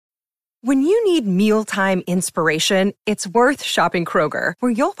When you need mealtime inspiration, it's worth shopping Kroger,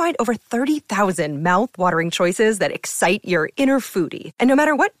 where you'll find over 30,000 mouth-watering choices that excite your inner foodie. And no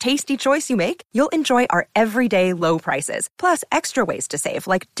matter what tasty choice you make, you'll enjoy our everyday low prices, plus extra ways to save,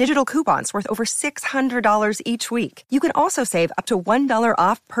 like digital coupons worth over $600 each week. You can also save up to $1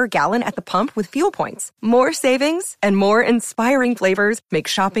 off per gallon at the pump with fuel points. More savings and more inspiring flavors make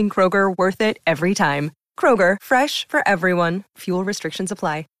shopping Kroger worth it every time. Kroger, fresh for everyone. Fuel restrictions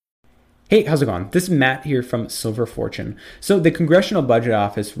apply. Hey, how's it going? This is Matt here from Silver Fortune. So the Congressional Budget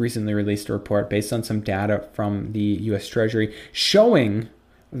Office recently released a report based on some data from the U.S. Treasury showing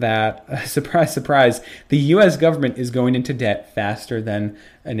that, surprise, surprise, the U.S. government is going into debt faster than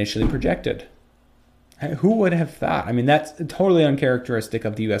initially projected. Who would have thought? I mean, that's totally uncharacteristic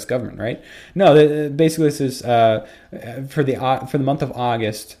of the U.S. government, right? No, basically this is for the month of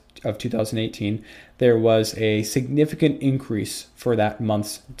August of 2018, there was a significant increase for that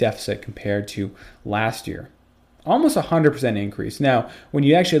month's deficit compared to last year. Almost 100% increase. Now, when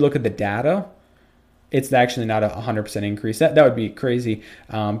you actually look at the data, it's actually not a 100% increase. That would be crazy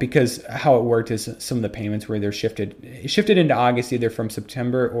because how it worked is some of the payments where they're shifted into August, either from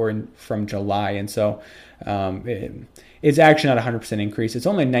September or from July. And so it's actually not a 100% increase. It's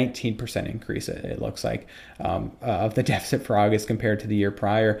only a 19% increase, it looks like, of the deficit for August compared to the year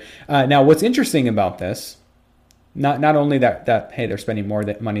prior. Now, what's interesting about this, not only that hey, they're spending more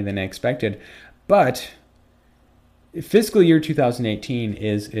money than they expected, but fiscal year 2018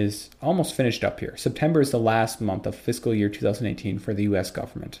 is almost finished up here. September is the last month of fiscal year 2018 for the U.S.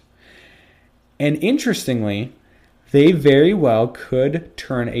 government. And interestingly, they very well could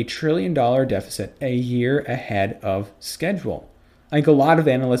turn a $1 trillion deficit a year ahead of schedule. I think a lot of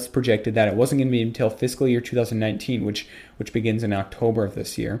analysts projected that it wasn't going to be until fiscal year 2019, which begins in October of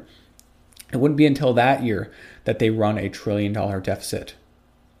this year. It wouldn't be until that year that they run a $1 trillion deficit.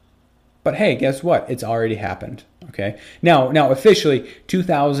 But hey, guess what? It's already happened. Okay. Now officially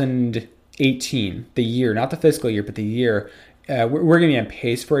 2018, the year, not the fiscal year, but the year, we're going to be on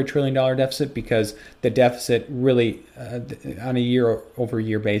pace for a $1 trillion deficit because the deficit really, on a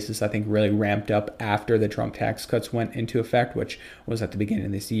year-over-year basis, I think really ramped up after the Trump tax cuts went into effect, which was at the beginning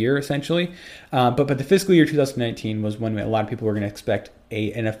of this year, essentially. But the fiscal year 2019 was when a lot of people were going to expect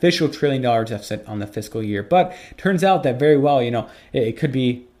an official $1 trillion deficit on the fiscal year. But turns out that very well, it could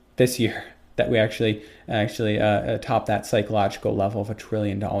be this year that we actually top that psychological level of $1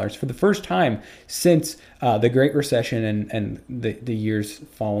 trillion for the first time since the Great Recession and the years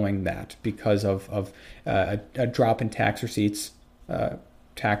following that, because of a drop in tax receipts,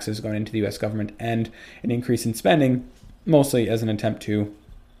 taxes going into the U.S. government, and an increase in spending, mostly as an attempt to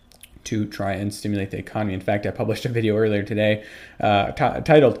try and stimulate the economy. In fact, I published a video earlier today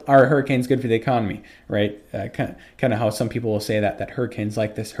titled, "Are Hurricanes Good for the Economy?" Right? Kind of how some people will say that hurricanes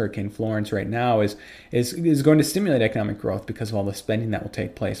like this Hurricane Florence right now is going to stimulate economic growth because of all the spending that will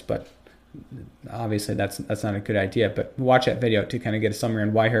take place. But obviously that's not a good idea. But watch that video to kind of get a summary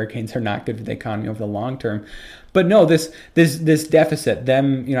on why hurricanes are not good for the economy over the long term. But no, this deficit,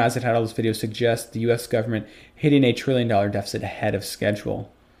 as the title of this video suggests, the U.S. government hitting a $1 trillion deficit ahead of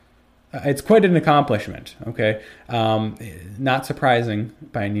schedule. It's quite an accomplishment, okay? Not surprising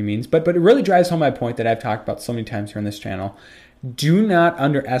by any means, but it really drives home my point that I've talked about so many times here on this channel. Do not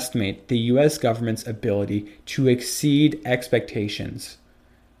underestimate the U.S. government's ability to exceed expectations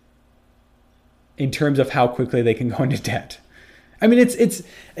in terms of how quickly they can go into debt. I mean, this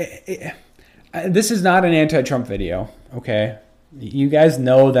is not an anti-Trump video, okay? You guys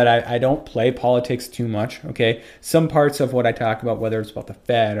know that I don't play politics too much, okay? Some parts of what I talk about, whether it's about the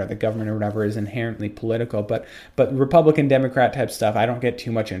Fed or the government or whatever, is inherently political, but Republican, Democrat type stuff, I don't get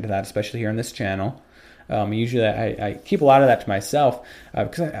too much into that, especially here on this channel. Usually I keep a lot of that to myself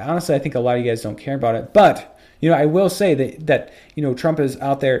because honestly I think a lot of you guys don't care about it. But I will say that Trump is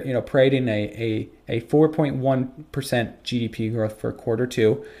out there parading a 4.1% GDP growth for quarter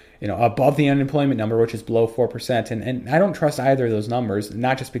two, above the unemployment number, which is below 4%. And I don't trust either of those numbers,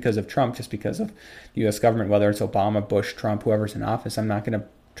 not just because of Trump, just because of the U.S. government, whether it's Obama, Bush, Trump, whoever's in office. I'm not going to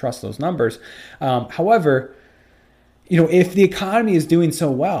trust those numbers. However, if the economy is doing so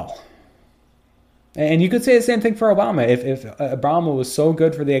well, and you could say the same thing for Obama, if Obama was so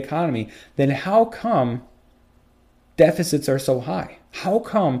good for the economy, then how come deficits are so high? How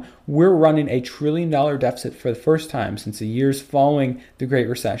come we're running a $1 trillion deficit for the first time since the years following the Great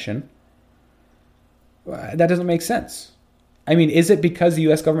Recession? That doesn't make sense. I mean, is it because the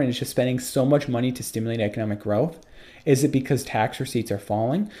U.S. government is just spending so much money to stimulate economic growth? Is it because tax receipts are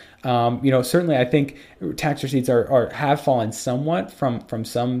falling? Certainly I think tax receipts have fallen somewhat from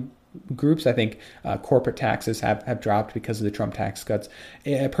some groups. I think corporate taxes have dropped because of the Trump tax cuts.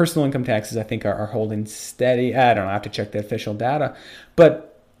 Personal income taxes, I think, are holding steady. I don't know, I have to check the official data.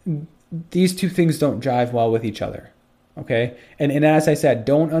 But these two things don't jive well with each other. Okay? And as I said,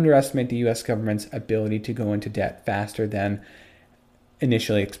 don't underestimate the U.S. government's ability to go into debt faster than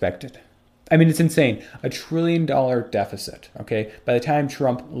initially expected. I mean, it's insane. $1 trillion deficit. Okay, by the time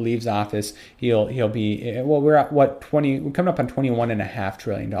Trump leaves office, he'll be, well, we're at what, we're coming up on $21.5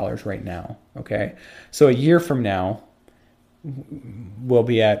 trillion right now. Okay, so a year from now, we'll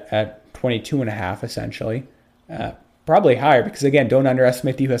be at 22.5 essentially. Probably higher, because again, don't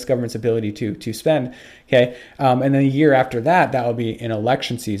underestimate the U.S. government's ability to spend. Okay, and then a year after that, that will be an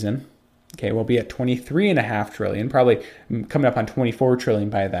election season. Okay, we'll be at 23.5 trillion, probably coming up on 24 trillion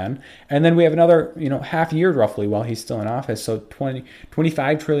by then. And then we have another, half year roughly while he's still in office. So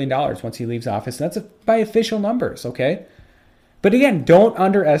 $25 trillion once he leaves office. And that's by official numbers, okay? But again, don't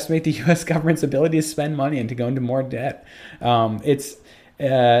underestimate the U.S. government's ability to spend money and to go into more debt. It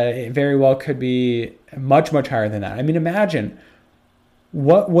very well could be much, much higher than that. I mean, imagine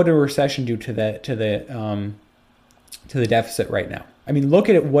what would a recession do to the deficit right now. I mean, look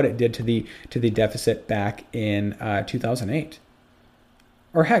at what it did to the deficit back in 2008,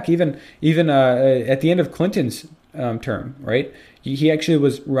 or heck, even at the end of Clinton's term, right? He actually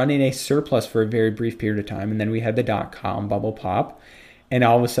was running a surplus for a very brief period of time, and then we had the dot-com bubble pop, and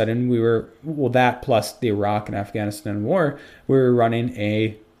all of a sudden that plus the Iraq and Afghanistan war, we were running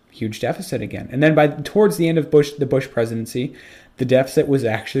a huge deficit again. And then towards the end of the Bush presidency, the deficit was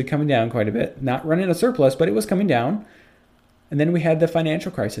actually coming down quite a bit, not running a surplus, but it was coming down. And then we had the financial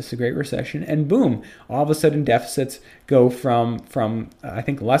crisis, the Great Recession, and boom, all of a sudden deficits go from I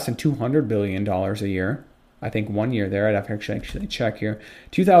think less than $200 billion a year. I think 1 year there, I'd have to actually check here.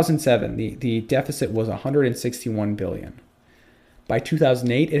 2007, the deficit was $161 billion. By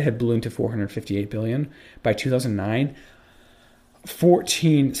 2008, it had ballooned to $458 billion. By 2009,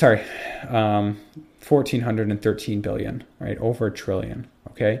 $1,413 billion, right? Over $1 trillion,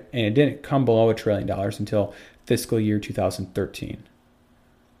 okay? And it didn't come below $1 trillion until fiscal year 2013.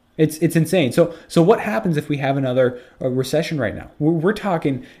 It's insane. So what happens if we have another recession right now? We're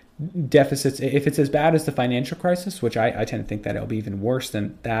talking deficits. If it's as bad as the financial crisis, which I tend to think that it'll be even worse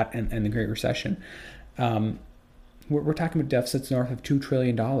than that and the Great Recession, we're talking about deficits north of $2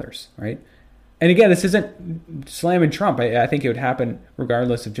 trillion, right? And again, this isn't slamming Trump. I think it would happen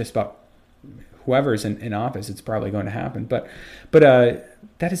regardless of just about whoever's in office. It's probably going to happen. But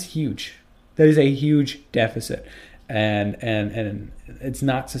that is huge. That is a huge deficit, and it's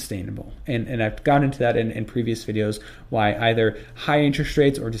not sustainable. And I've gone into that in previous videos, why either high interest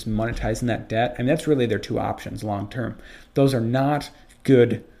rates or just monetizing that debt. I mean, that's really their two options long term. Those are not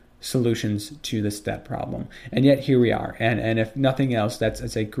good solutions to this debt problem. And yet here we are. And if nothing else,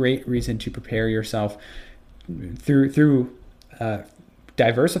 that's a great reason to prepare yourself through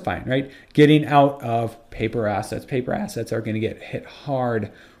diversifying, right? Getting out of paper assets. Paper assets are going to get hit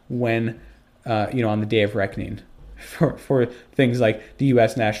hard when on the day of reckoning for things like the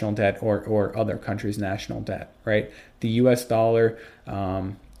U.S. national debt or other countries' national debt, right? The U.S. dollar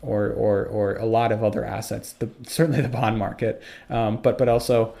or a lot of other assets, certainly the bond market, but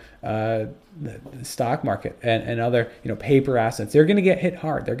also the stock market and other paper assets. They're going to get hit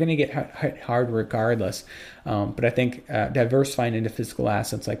hard. They're going to get hit hard regardless. But I think diversifying into physical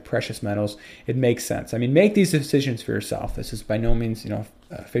assets like precious metals, it makes sense. I mean, make these decisions for yourself. This is by no means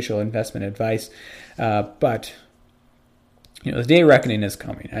official investment advice, but the day of reckoning is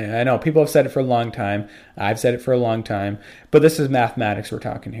coming. I know people have said it for a long time. I've said it for a long time, but this is mathematics we're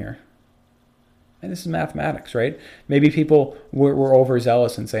talking here. And this is mathematics, right? Maybe people were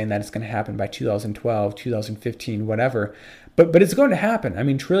overzealous in saying that it's going to happen by 2012, 2015, whatever. But it's going to happen. I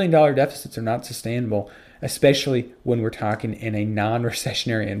mean, $1 trillion deficits are not sustainable, especially when we're talking in a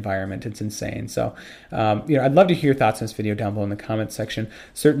non-recessionary environment. It's insane. So, I'd love to hear your thoughts on this video down below in the comments section.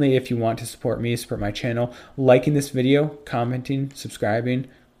 Certainly, if you want to support me, support my channel, liking this video, commenting, subscribing,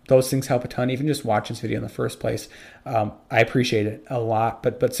 those things help a ton. Even just watching this video in the first place, I appreciate it a lot.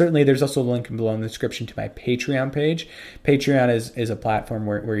 But certainly, there's also a link below in the description to my Patreon page. Patreon is a platform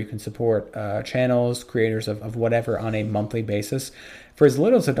where you can support channels, creators of whatever on a monthly basis for as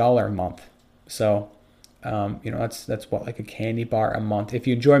little as $1 a month. So, that's what, like a candy bar a month. If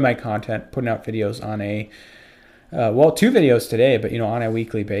you enjoy my content, putting out videos on 2 videos today, but on a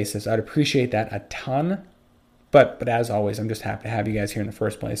weekly basis, I'd appreciate that a ton. But as always, I'm just happy to have you guys here in the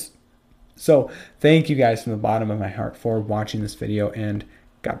first place. So thank you guys from the bottom of my heart for watching this video, and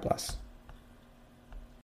God bless.